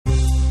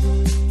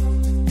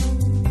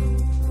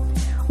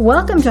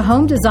Welcome to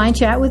Home Design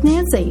Chat with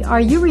Nancy. Are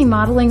you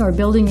remodeling or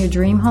building your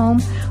dream home?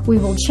 We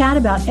will chat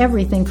about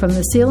everything from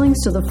the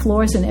ceilings to the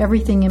floors and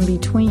everything in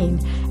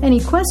between. Any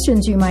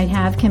questions you might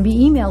have can be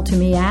emailed to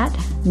me at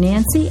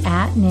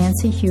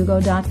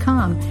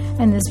nancy@nancyhugo.com.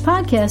 And this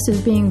podcast is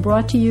being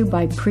brought to you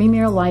by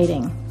Premier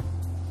Lighting.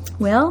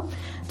 Well,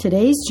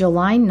 today's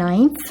July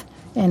 9th,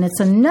 and it's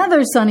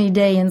another sunny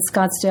day in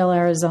Scottsdale,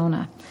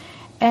 Arizona.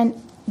 And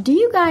do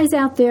you guys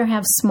out there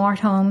have smart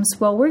homes?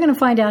 Well, we're going to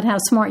find out how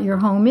smart your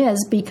home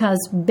is because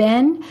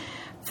Ben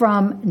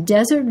from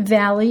Desert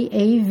Valley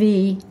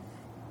AV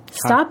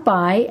stopped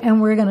by, and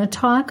we're going to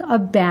talk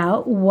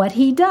about what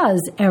he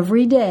does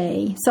every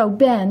day. So,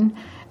 Ben,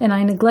 and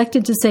I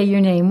neglected to say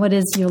your name. What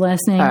is your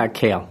last name?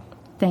 Kale.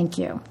 Thank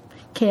you.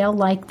 Kale,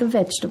 like the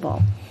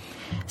vegetable.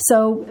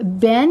 So,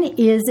 Ben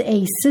is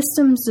a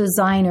systems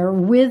designer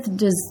with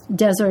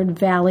Desert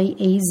Valley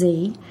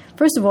AZ.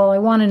 First of all, I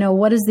want to know,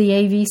 what does the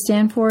AV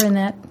stand for in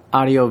that?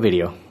 Audio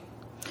video.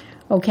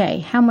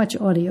 Okay, how much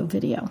audio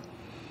video?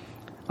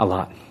 A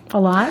lot. A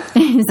lot?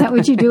 Is that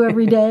what you do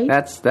every day?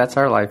 That's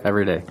our life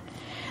every day.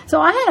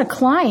 So I had a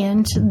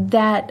client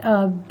that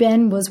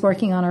Ben was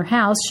working on her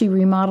house. She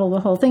remodeled the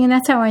whole thing, and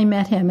that's how I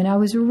met him. And I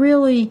was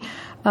really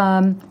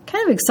kind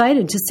of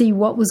excited to see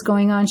what was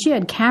going on. She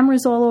had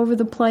cameras all over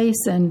the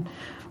place and,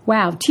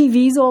 wow,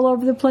 TVs all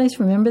over the place.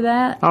 Remember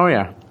that? Oh,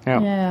 yeah.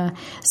 Yeah.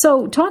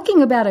 So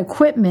talking about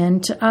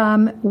equipment,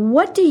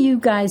 what do you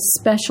guys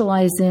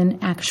specialize in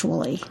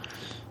actually?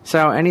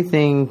 So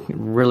anything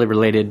really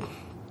related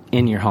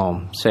in your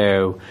home.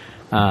 So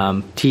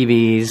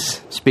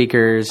TVs,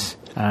 speakers,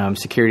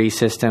 security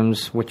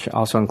systems, which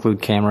also include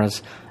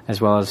cameras,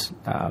 as well as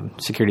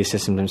security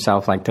systems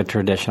themselves, like the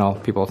traditional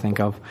people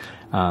think of.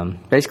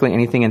 Basically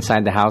anything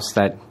inside the house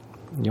that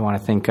you want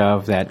to think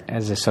of that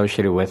is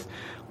associated with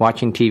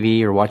watching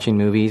TV or watching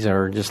movies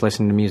or just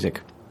listening to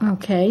music.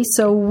 Okay,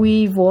 so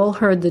we've all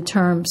heard the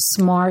term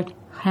smart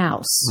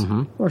house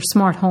or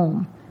smart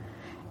home.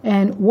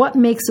 And what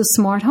makes a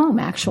smart home,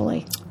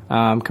 actually?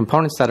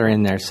 Components that are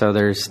in there. So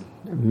there's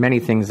many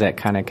things that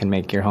kind of can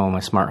make your home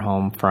a smart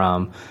home,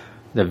 from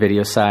the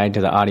video side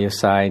to the audio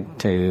side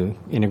to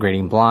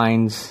integrating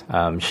blinds,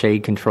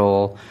 shade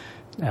control,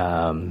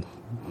 thermostats,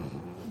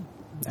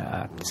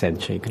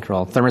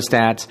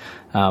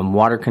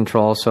 water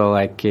control, so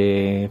like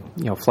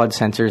flood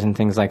sensors and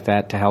things like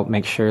that to help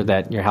make sure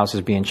that your house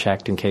is being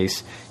checked in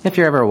case if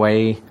you're ever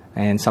away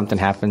and something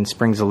happens,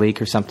 springs a leak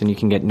or something, you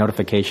can get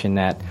notification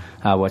that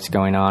what's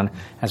going on,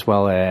 as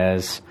well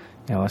as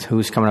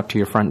who's coming up to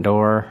your front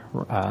door,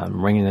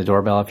 ringing the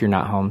doorbell if you're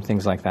not home,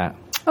 things like that.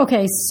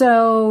 Okay,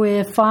 so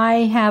if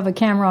I have a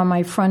camera on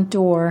my front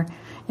door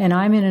and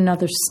I'm in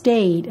another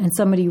state and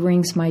somebody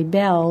rings my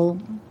bell,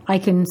 I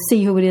can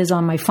see who it is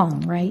on my phone,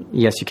 right?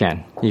 Yes, you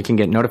can. You can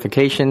get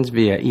notifications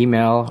via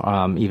email,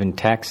 even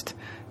text,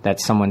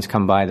 that someone's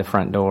come by the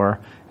front door,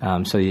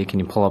 so you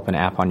can pull up an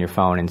app on your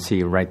phone and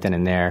see right then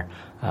and there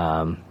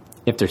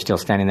if they're still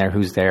standing there,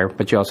 who's there.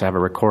 But you also have a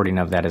recording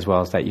of that as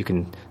well, so that you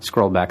can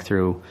scroll back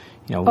through.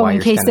 While in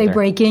case they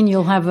break in,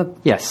 you'll have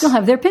yes, you'll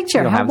have their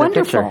picture. How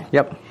wonderful! Picture.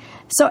 Yep.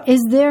 So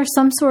is there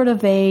some sort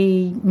of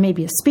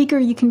maybe a speaker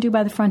you can do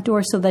by the front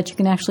door so that you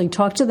can actually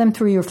talk to them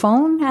through your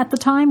phone at the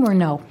time, or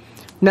no?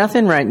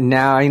 Nothing right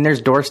now. I mean, there's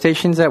door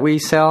stations that we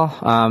sell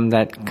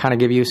that kind of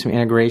give you some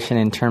integration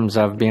in terms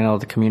of being able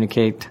to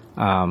communicate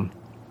from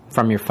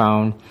your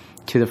phone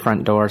to the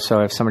front door.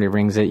 So if somebody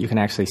rings it, you can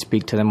actually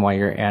speak to them while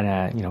you're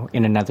at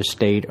in another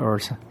state or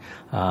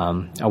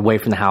away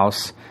from the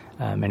house.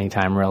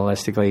 Anytime,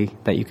 realistically,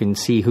 that you can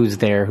see who's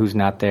there, who's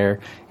not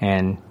there,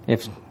 and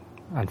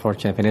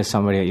unfortunately, if it is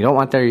somebody that you don't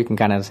want there, you can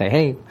kind of say,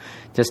 hey,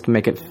 just to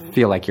make it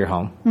feel like you're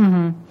home.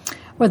 Mm-hmm.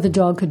 Or the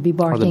dog could be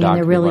barking and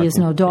there really is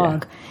no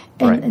dog.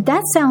 Yeah. And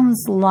that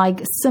sounds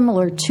like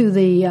similar to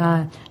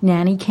the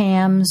nanny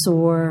cams,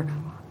 or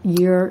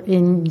you're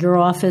in your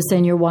office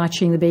and you're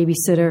watching the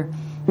babysitter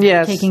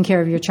taking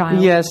care of your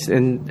child. Yes,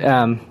 and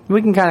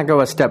we can kind of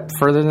go a step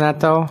further than that,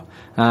 though,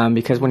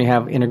 because when you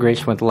have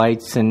integration with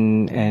lights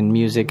and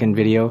music and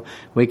video,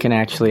 we can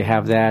actually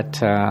have that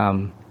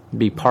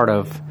be part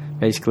of.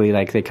 Basically,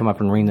 like they come up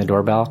and ring the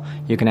doorbell.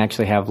 You can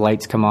actually have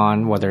lights come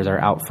on, whether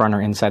they're out front or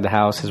inside the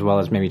house, as well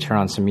as maybe turn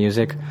on some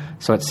music.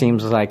 So it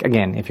seems like,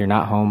 again, if you're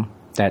not home,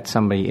 that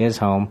somebody is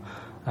home,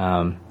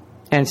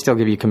 and still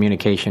give you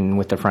communication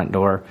with the front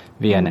door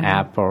via an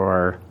app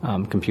or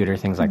computer,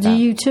 things like that. Do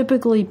you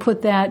typically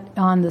put that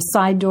on the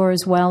side door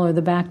as well, or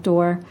the back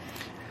door?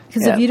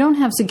 Because if you don't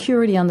have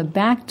security on the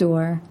back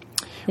door,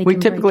 we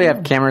typically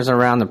have cameras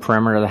around the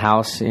perimeter of the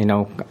house,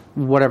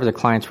 whatever the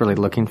client's really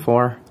looking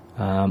for.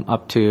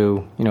 Up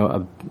to,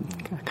 a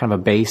kind of a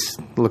base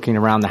looking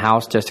around the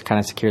house just to kind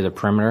of secure the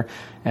perimeter,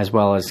 as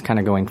well as kind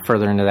of going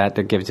further into that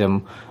gives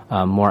them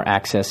more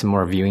access and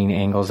more viewing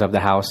angles of the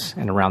house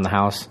and around the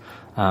house.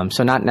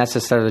 So not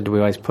necessarily do we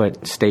always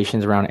put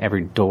stations around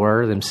every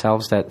door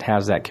themselves that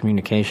has that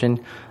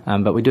communication,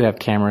 but we do have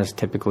cameras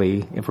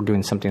typically if we're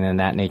doing something in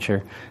that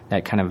nature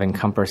that kind of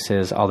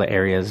encompasses all the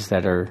areas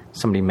that are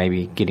somebody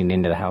maybe getting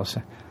into the house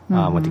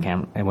with the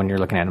camera, and when you're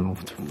looking at them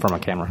from a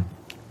camera.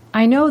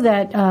 I know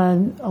that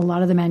a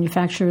lot of the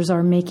manufacturers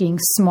are making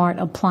smart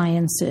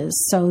appliances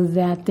so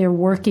that they're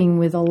working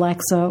with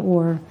Alexa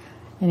or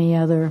any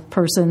other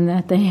person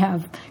that they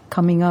have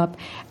coming up.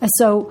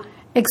 So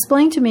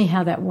explain to me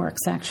how that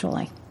works,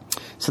 actually.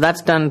 So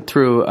that's done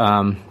through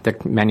the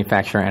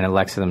manufacturer and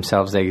Alexa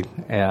themselves.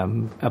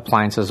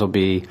 Appliances will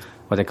be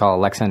what they call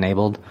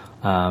Alexa-enabled.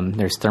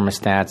 There's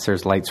thermostats,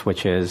 there's light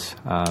switches,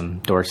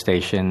 door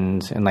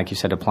stations, and like you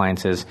said,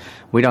 appliances.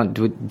 We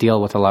don't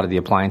deal with a lot of the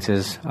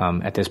appliances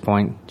at this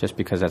point, just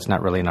because that's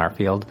not really in our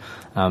field.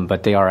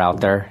 But they are out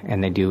there,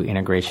 and they do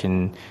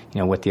integration,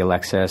 with the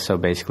Alexa. So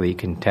basically, you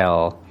can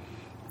tell,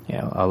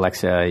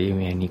 Alexa,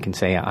 and you can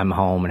say, "I'm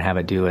home," and have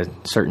it do a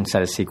certain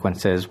set of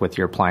sequences with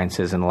your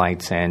appliances and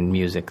lights and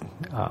music,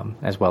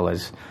 as well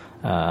as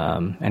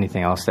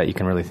anything else that you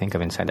can really think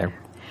of inside there.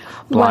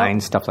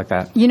 Blinds, stuff like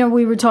that.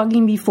 We were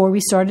talking before we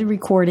started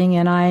recording,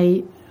 and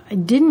I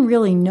didn't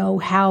really know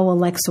how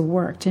Alexa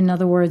worked. In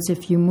other words,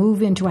 if you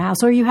move into a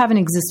house or you have an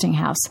existing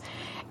house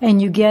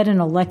and you get an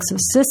Alexa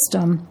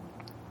system,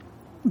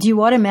 do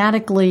you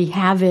automatically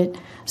have it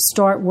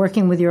start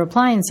working with your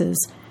appliances?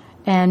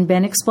 And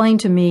Ben explained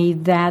to me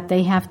that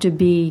they have to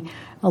be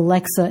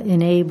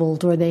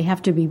Alexa-enabled or they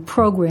have to be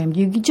programmed.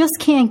 You just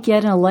can't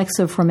get an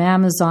Alexa from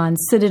Amazon,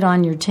 sit it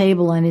on your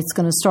table, and it's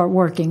going to start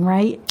working,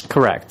 right?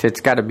 Correct.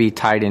 It's got to be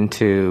tied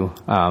into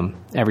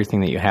everything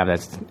that you have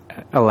that's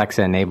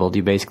Alexa-enabled.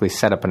 You basically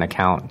set up an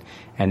account,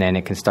 and then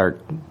it can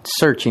start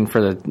searching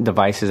for the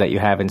devices that you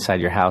have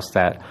inside your house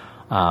that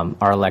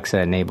are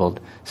Alexa-enabled,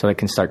 so it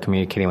can start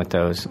communicating with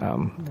those.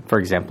 For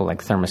example,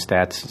 like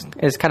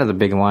thermostats is kind of the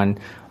big one,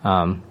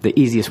 the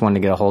easiest one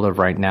to get a hold of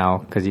right now,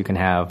 because you can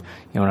have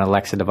an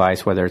Alexa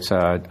device, whether it's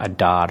a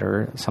Dot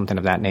or something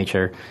of that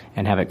nature,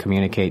 and have it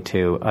communicate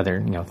to other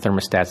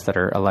thermostats that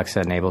are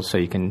Alexa-enabled. So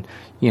you can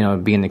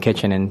be in the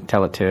kitchen and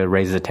tell it to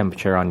raise the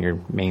temperature on your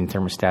main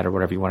thermostat or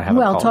whatever you want to have it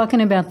called. Well, talking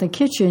about the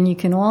kitchen, you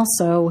can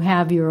also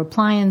have your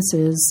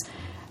appliances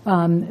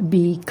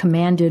be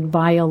commanded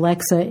by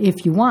Alexa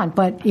if you want.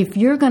 But if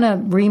you're going to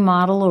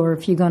remodel or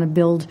if you're going to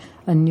build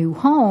a new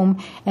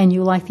home and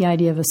you like the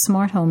idea of a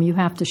smart home, you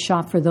have to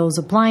shop for those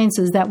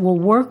appliances that will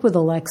work with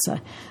Alexa.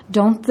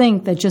 Don't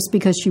think that just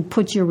because you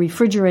put your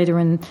refrigerator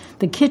in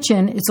the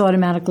kitchen, it's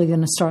automatically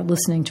going to start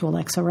listening to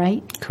Alexa,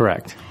 right?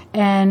 Correct.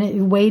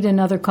 And wait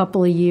another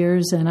couple of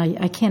years, and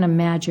I can't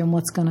imagine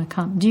what's going to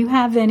come. Do you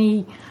have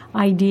any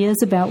ideas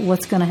about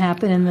what's going to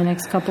happen in the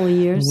next couple of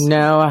years?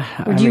 No.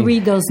 Or do you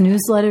read those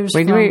newsletters?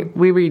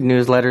 We read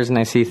newsletters, and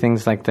I see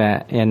things like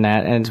that in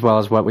that, as well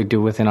as what we do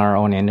within our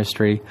own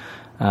industry.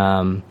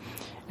 And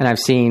I've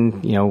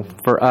seen,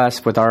 for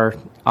us, with our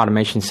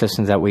automation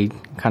systems that we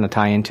kind of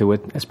tie into,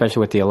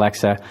 especially with the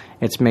Alexa,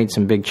 it's made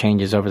some big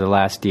changes over the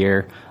last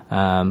year.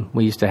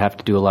 We used to have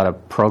to do a lot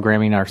of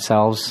programming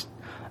ourselves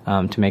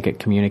to make it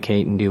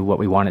communicate and do what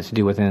we want it to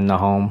do within the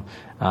home,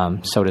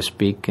 so to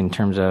speak, in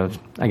terms of,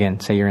 again,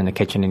 say you're in the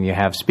kitchen and you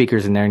have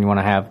speakers in there and you want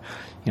to have,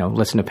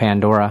 listen to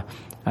Pandora.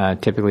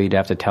 Typically, you'd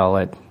have to tell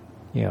it,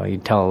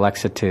 you'd tell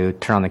Alexa to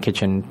turn on the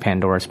kitchen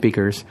Pandora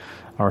speakers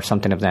or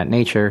something of that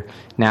nature.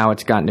 Now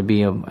it's gotten to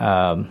be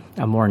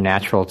a more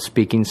natural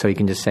speaking, so you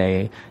can just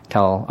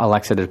tell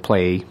Alexa to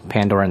play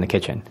Pandora in the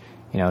kitchen.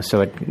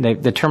 So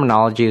the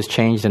terminology has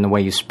changed, and the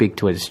way you speak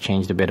to it has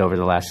changed a bit over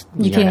the last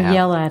year and a half. You can't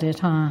yell at it,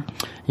 huh?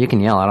 You can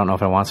yell. I don't know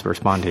if it wants to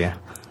respond to you.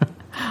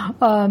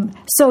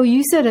 So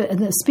you said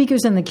the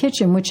speakers in the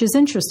kitchen, which is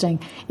interesting.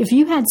 If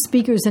you had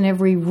speakers in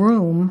every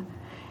room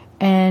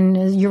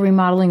and you're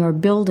remodeling or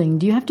building,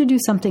 do you have to do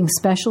something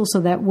special so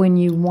that when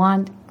you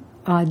want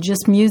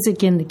just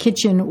music in the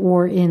kitchen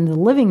or in the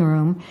living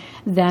room,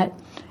 that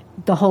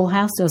the whole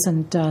house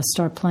doesn't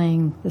start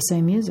playing the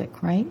same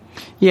music, right?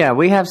 Yeah,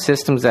 we have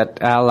systems that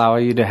allow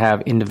you to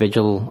have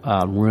individual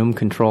room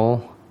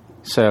control.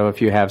 So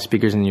if you have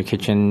speakers in your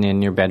kitchen,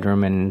 in your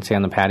bedroom, and say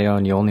on the patio,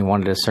 and you only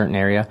wanted a certain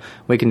area,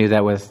 we can do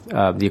that with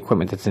the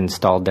equipment that's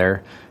installed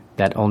there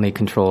that only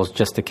controls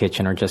just the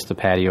kitchen or just the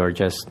patio or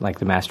just like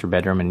the master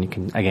bedroom. And you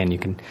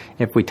can,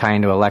 if we tie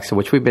into Alexa,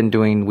 which we've been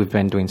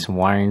doing some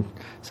wiring,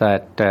 so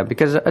that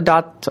because a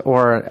Dot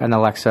or an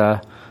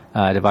Alexa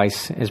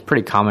device is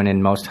pretty common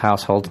in most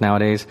households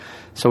nowadays.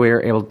 So we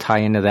are able to tie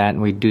into that,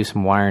 and we do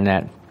some wiring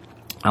that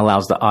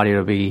allows the audio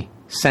to be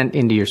sent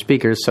into your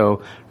speakers.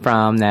 So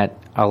from that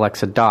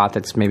Alexa Dot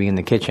that's maybe in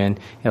the kitchen,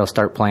 it'll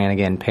start playing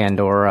again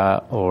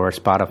Pandora or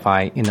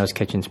Spotify in those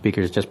kitchen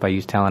speakers just by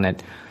you telling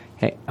it,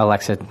 "Hey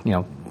Alexa,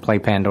 play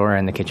Pandora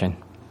in the kitchen."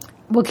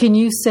 Well, can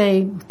you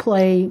say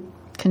play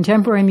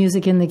contemporary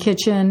music in the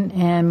kitchen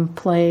and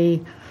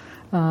play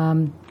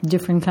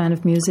different kind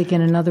of music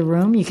in another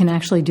room? You can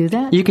actually do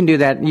that? You can do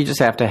that. You just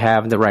have to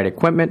have the right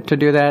equipment to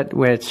do that,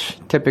 which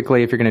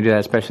typically if you're going to do that,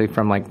 especially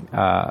from like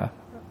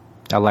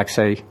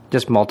Alexa,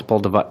 just multiple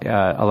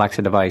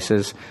Alexa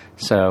devices.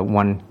 So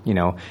one,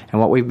 and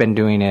what we've been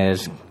doing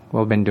is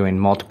we've been doing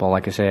multiple,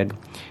 like I said.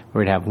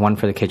 We'd have one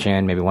for the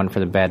kitchen, maybe one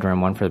for the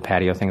bedroom, one for the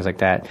patio, things like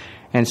that.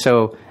 And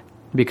so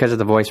because of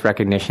the voice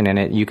recognition in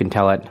it, you can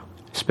tell it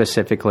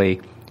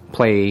specifically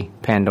play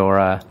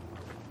Pandora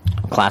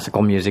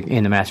classical music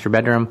in the master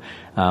bedroom.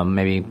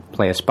 Maybe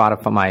play my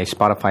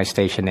Spotify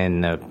station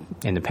in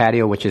the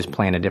patio, which is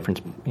playing a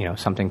different,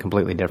 something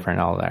completely different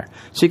all there.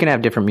 So you can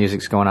have different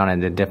musics going on in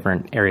the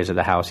different areas of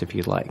the house if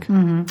you'd like.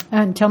 Mm-hmm.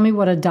 And tell me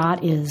what a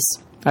Dot is.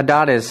 A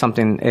Dot is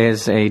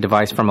a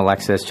device from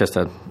Alexa. It's just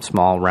a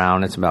small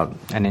round. It's about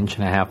an inch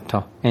and a half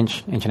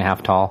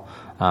tall,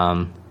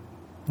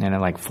 and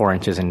like 4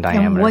 inches in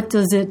diameter. And what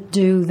does it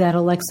do that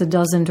Alexa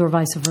doesn't, or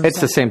vice versa?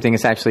 It's the same thing.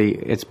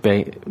 It's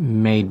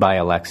made by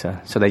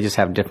Alexa. So they just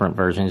have different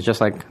versions.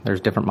 Just like there's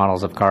different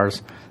models of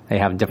cars, they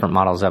have different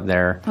models of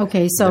their.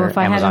 Okay, so if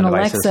I had an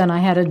Alexa and I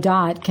had a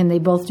Dot, can they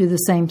both do the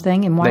same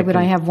thing? And why would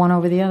I have one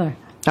over the other?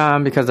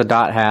 Because the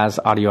Dot has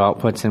audio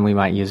outputs, and we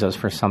might use those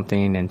for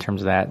something in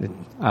terms of that.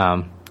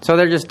 So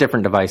they're just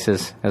different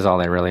devices, is all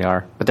they really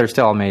are. But they're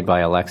still all made by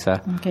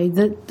Alexa. Okay.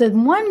 The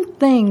one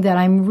thing that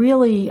I'm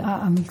really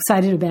I'm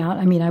excited about,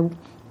 I mean, I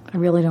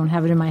really don't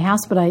have it in my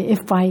house, but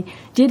if I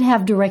did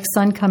have direct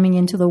sun coming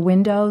into the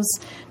windows,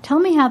 tell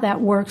me how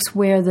that works,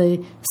 where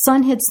the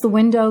sun hits the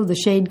window, the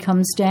shade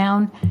comes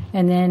down,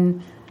 and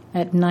then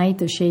at night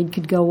the shade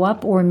could go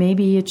up, or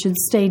maybe it should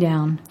stay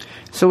down.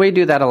 So we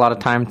do that a lot of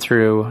time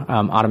through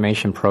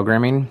automation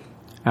programming,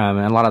 and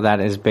a lot of that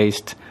is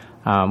based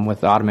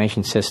with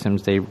automation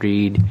systems. They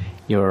read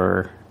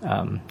your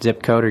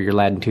zip code or your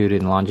latitude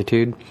and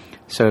longitude.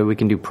 So we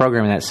can do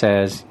programming that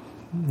says,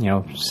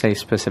 say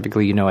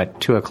specifically,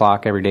 at 2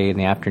 o'clock every day in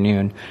the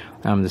afternoon,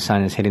 the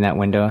sun is hitting that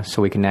window.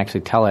 So we can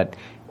actually tell it,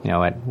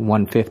 at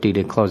 1:50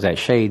 to close that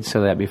shade,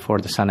 so that before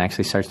the sun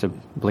actually starts to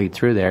bleed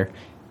through there,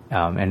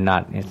 and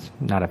it's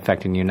not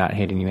affecting you, not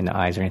hitting you in the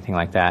eyes or anything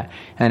like that.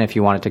 And if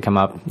you want it to come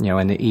up,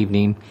 in the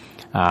evening,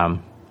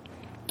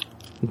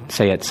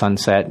 say at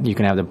sunset, you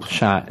can have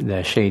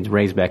the shades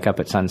raised back up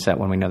at sunset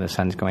when we know the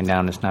sun's going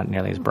down. It's not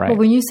nearly as bright. Well,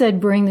 when you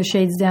said bring the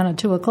shades down at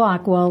 2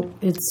 o'clock, well,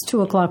 it's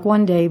 2 o'clock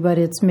one day, but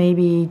it's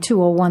maybe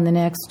 2:01 the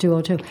next,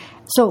 2:02.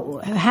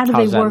 So how do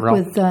they work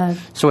with...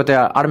 So with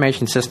the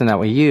automation system that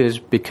we use,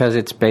 because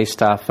it's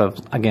based off of,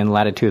 again,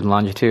 latitude and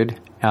longitude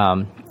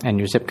and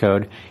your zip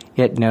code,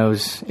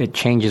 it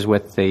changes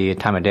with the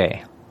time of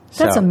day.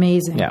 That's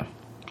amazing. Yeah.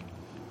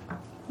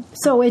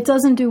 So it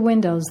doesn't do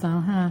windows, though,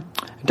 huh?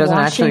 It doesn't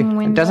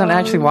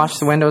actually wash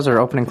the windows or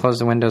open and close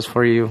the windows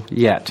for you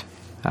yet.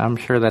 I'm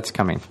sure that's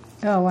coming.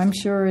 Oh, I'm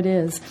sure it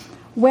is.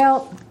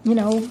 Well,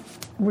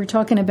 we're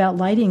talking about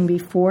lighting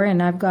before,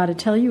 and I've got to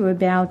tell you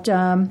about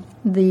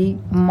the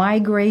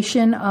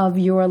migration of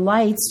your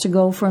lights to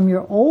go from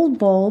your old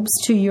bulbs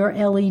to your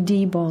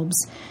LED bulbs.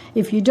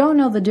 If you don't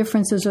know the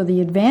differences or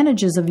the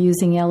advantages of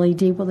using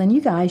LED, well, then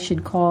you guys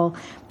should call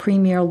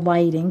Premier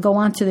Lighting. Go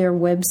onto their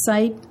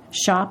website,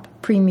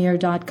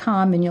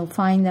 shoppremier.com, and you'll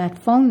find that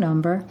phone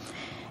number.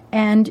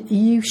 And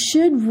you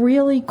should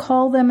really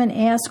call them and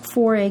ask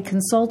for a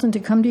consultant to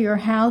come to your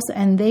house,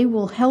 and they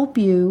will help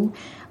you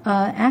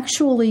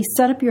actually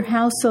set up your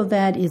house so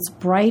that it's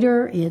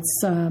brighter. It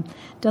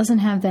doesn't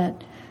have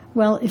that...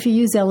 Well, if you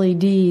use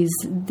LEDs,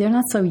 they're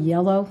not so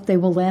yellow. They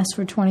will last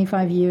for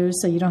 25 years,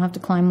 so you don't have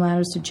to climb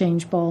ladders to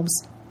change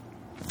bulbs.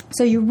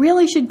 So you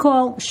really should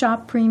call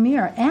Shop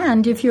Premier.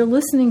 And if you're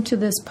listening to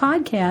this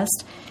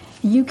podcast,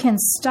 you can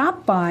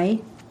stop by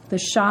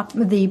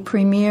the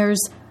Premier's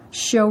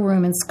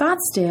showroom in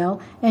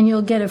Scottsdale, and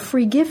you'll get a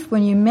free gift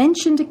when you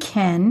mention to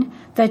Ken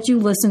that you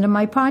listen to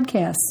my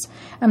podcast.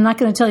 I'm not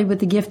going to tell you what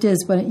the gift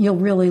is, but you'll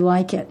really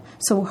like it.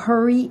 So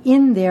hurry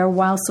in there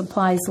while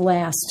supplies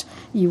last.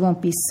 You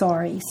won't be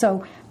sorry.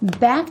 So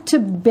back to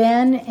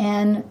Ben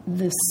and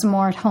the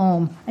smart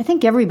home. I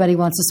think everybody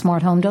wants a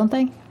smart home, don't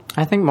they?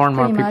 I think more and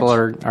more people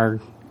are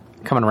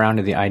coming around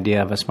to the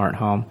idea of a smart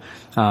home.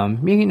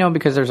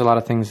 Because there's a lot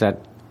of things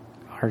that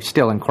are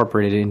still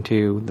incorporated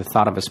into the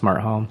thought of a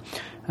smart home,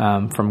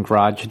 from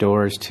garage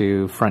doors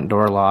to front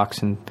door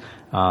locks. And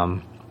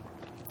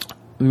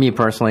me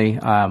personally,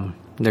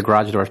 the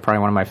garage door is probably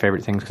one of my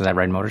favorite things because I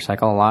ride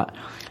motorcycle a lot.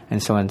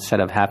 And so instead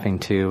of having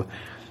to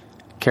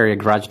carry a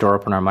garage door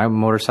opener on my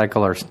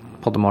motorcycle or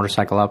pull the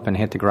motorcycle up and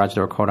hit the garage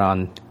door code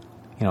on,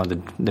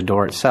 the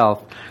door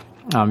itself,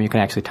 you can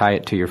actually tie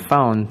it to your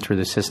phone through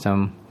the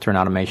system, through an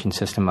automation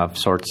system of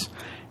sorts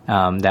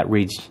that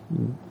reads,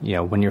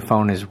 when your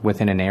phone is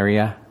within an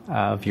area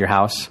of your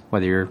house,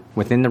 whether you're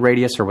within the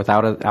radius or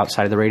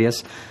outside of the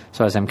radius.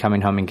 So as I'm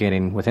coming home and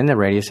getting within the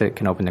radius, it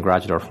can open the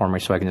garage door for me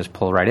so I can just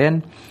pull right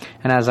in.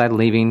 And as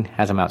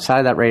I'm outside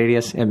of that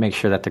radius, it makes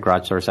sure that the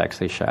garage door is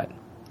actually shut.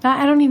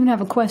 I don't even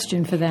have a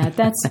question for that.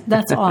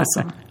 That's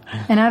awesome.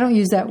 And I don't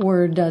use that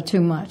word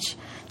too much.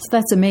 So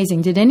that's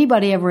amazing. Did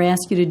anybody ever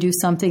ask you to do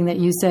something that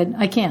you said,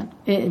 I can't,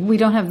 we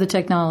don't have the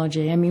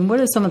technology? I mean, what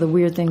are some of the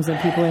weird things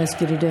that people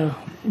ask you to do?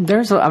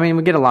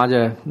 We get a lot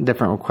of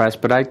different requests,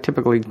 but I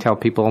typically tell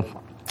people,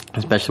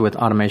 especially with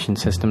automation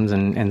systems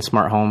and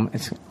smart home,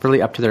 it's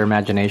really up to their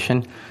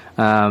imagination.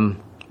 I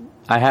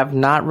have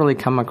not really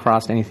come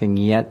across anything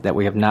yet that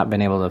we have not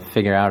been able to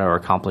figure out or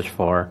accomplish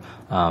for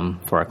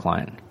a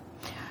client.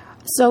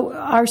 So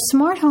are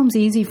smart homes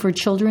easy for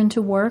children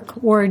to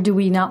work, or do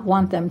we not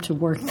want them to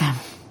work them?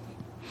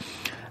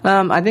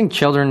 I think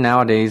children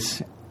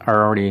nowadays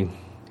are already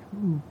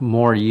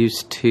more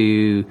used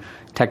to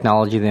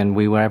technology than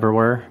we ever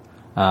were.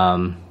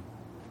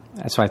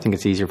 So I think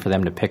it's easier for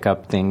them to pick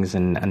up things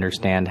and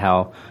understand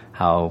how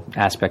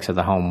aspects of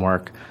the home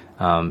work.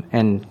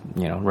 And,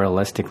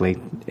 realistically,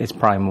 it's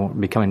probably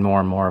becoming more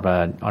and more of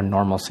a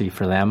normalcy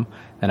for them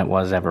than it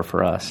was ever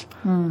for us.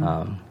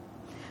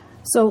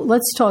 So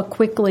let's talk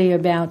quickly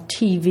about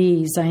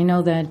TVs. I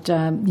know that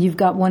you've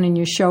got one in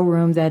your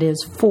showroom that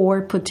is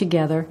 4 put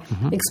together.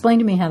 Mm-hmm. Explain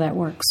to me how that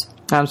works.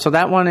 So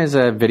that one is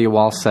a video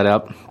wall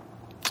setup.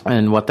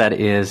 And what that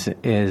is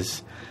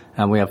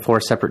we have 4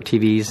 separate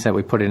TVs that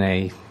we put in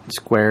a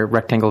square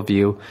rectangle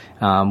view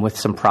with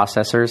some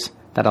processors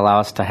that allow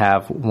us to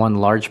have one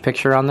large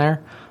picture on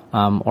there,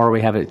 or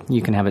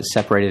you can have it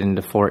separated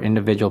into 4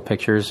 individual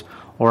pictures,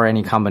 or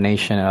any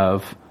combination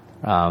of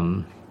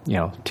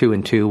 2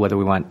 and 2, whether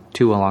we want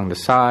 2 along the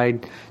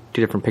side,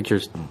 2 different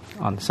pictures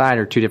on the side,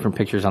 or 2 different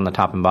pictures on the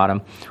top and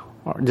bottom,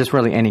 or just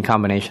really any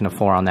combination of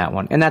 4 on that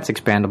one. And that's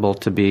expandable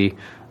to be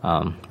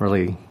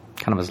really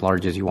kind of as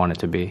large as you want it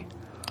to be.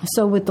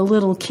 So with the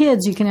little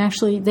kids,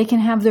 they can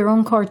have their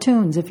own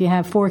cartoons. If you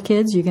have 4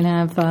 kids, you can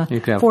have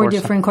 4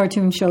 different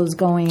cartoon shows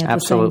going at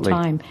Absolutely.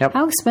 The same time. Yep.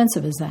 How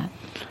expensive is that?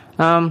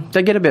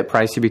 They get a bit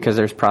pricey because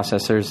there's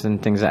processors and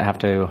things that have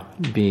to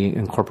be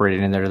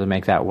incorporated in there to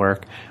make that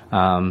work.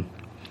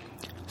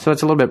 So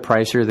it's a little bit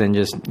pricier than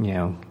just,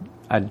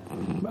 a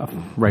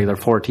regular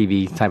 4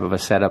 TV type of a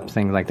setup,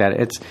 thing like that.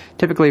 It's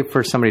typically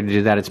for somebody to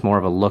do that, it's more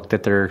of a look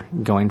that they're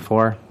going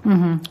for.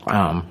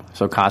 Mm-hmm.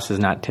 So cost is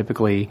not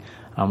typically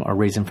a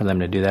reason for them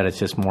to do that. It's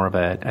just more of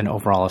an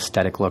overall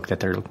aesthetic look that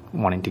they're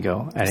wanting to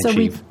go and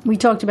achieve. So we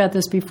talked about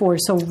this before.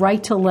 So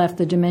right to left,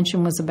 the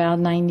dimension was about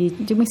 90.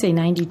 Did we say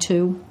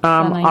 92?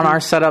 On our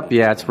setup,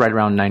 yeah, it's right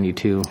around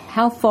 92.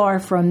 How far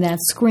from that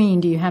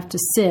screen do you have to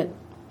sit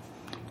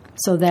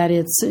so that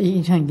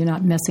you're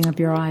not messing up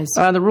your eyes?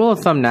 The rule of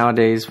thumb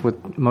nowadays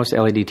with most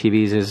LED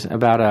TVs is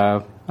about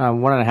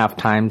 1.5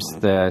 times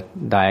the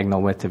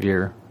diagonal width of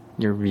your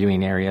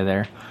viewing area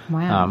there.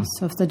 Wow.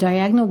 So if the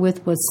diagonal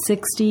width was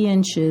 60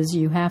 inches,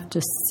 you have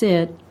to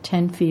sit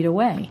 10 feet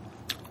away.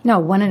 No,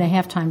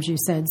 1.5 times you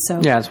said. So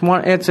yeah, it's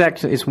 1 to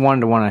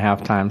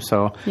 1.5 times.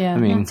 So yeah,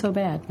 not so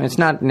bad. It's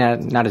not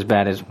as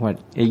bad as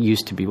what it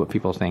used to be. What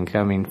people think.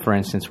 I mean, for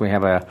instance, we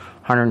have a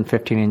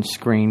 115-inch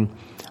screen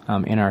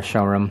in our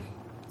showroom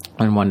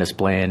and one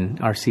display, and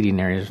our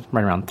seating area is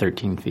right around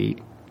 13 feet.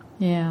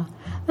 Yeah,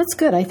 that's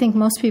good. I think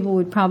most people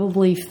would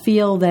probably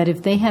feel that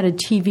if they had a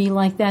TV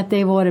like that,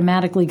 they've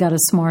automatically got a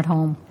smart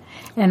home.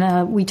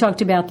 And we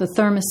talked about the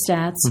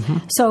thermostats. Mm-hmm.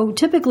 So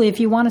typically, if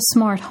you want a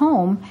smart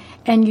home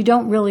and you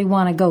don't really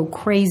want to go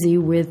crazy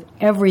with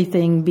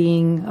everything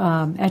being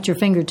at your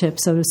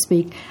fingertips, so to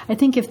speak, I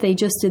think if they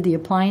just did the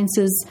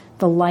appliances,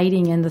 the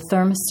lighting, and the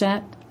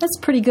thermostat, that's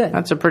pretty good.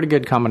 That's a pretty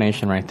good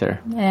combination right there.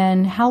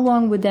 And how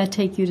long would that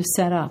take you to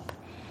set up?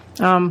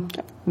 The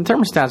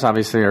thermostats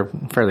obviously are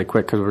fairly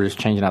quick because we're just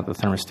changing out the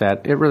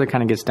thermostat. It really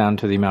kind of gets down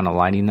to the amount of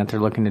lighting that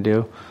they're looking to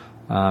do.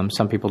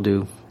 Some people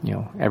do,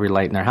 every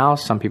light in their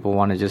house. Some people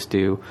want to just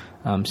do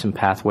some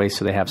pathways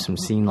so they have some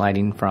scene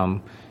lighting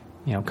from,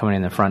 coming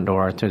in the front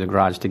door through the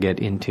garage to get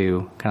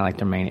into kind of like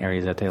their main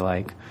areas that they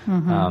like,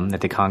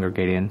 that they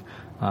congregate in.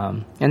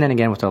 And then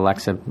again with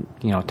Alexa,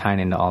 tying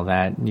into all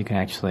that, you can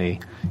actually,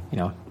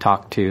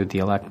 talk to the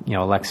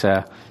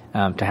Alexa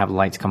to have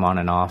lights come on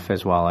and off,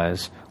 as well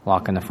as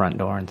locking the front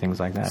door and things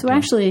like that. So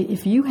actually,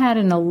 if you had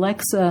an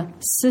Alexa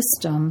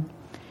system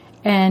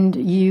and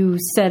you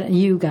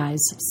guys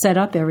set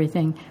up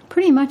everything,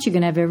 pretty much you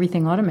can have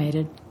everything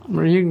automated.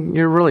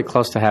 You're really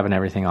close to having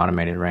everything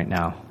automated right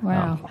now.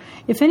 Wow.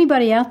 If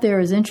anybody out there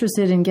is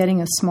interested in getting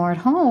a smart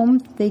home,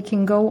 they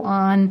can go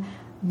on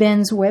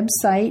Ben's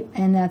website,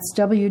 and that's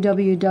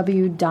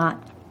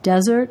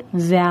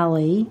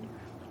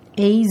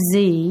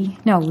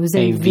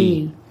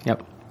www.desertvalley.az.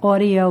 Yep.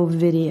 Audio,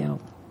 video,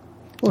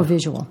 or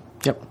visual.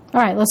 Yep.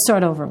 All right, let's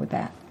start over with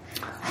that.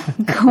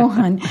 Go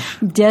on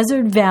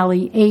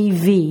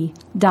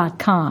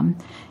desertvalleyAV.com.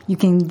 You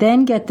can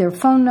then get their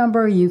phone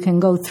number. You can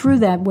go through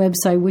that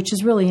website, which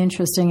is really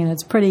interesting, and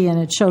it's pretty, and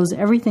it shows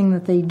everything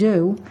that they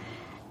do,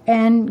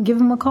 and give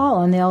them a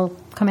call, and they'll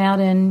come out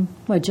and,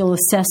 you'll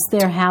assess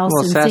their house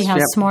see how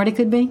smart it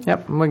could be?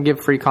 Yep, we can give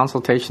free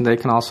consultations. They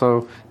can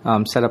also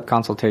set up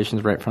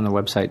consultations right from the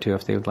website, too,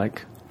 if they would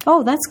like.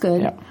 Oh, that's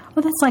good. Yep.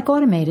 Well, that's like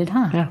automated,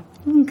 huh? Yeah.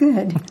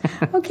 Good.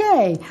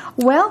 Okay.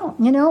 Well,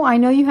 I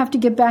know you have to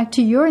get back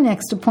to your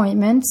next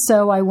appointment,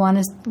 so I want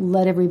to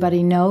let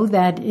everybody know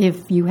that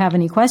if you have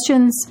any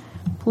questions,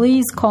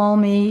 please call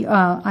me.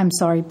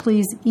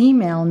 Please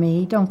email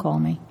me. Don't call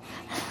me.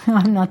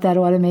 I'm not that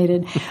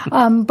automated.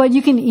 But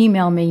you can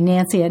email me,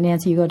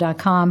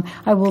 Nancy@nancyhugo.com.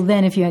 I will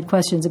then, if you had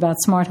questions about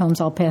smart homes,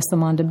 I'll pass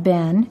them on to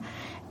Ben.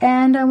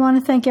 And I want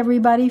to thank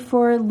everybody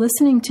for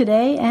listening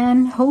today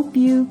and hope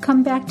you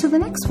come back to the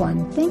next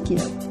one. Thank you.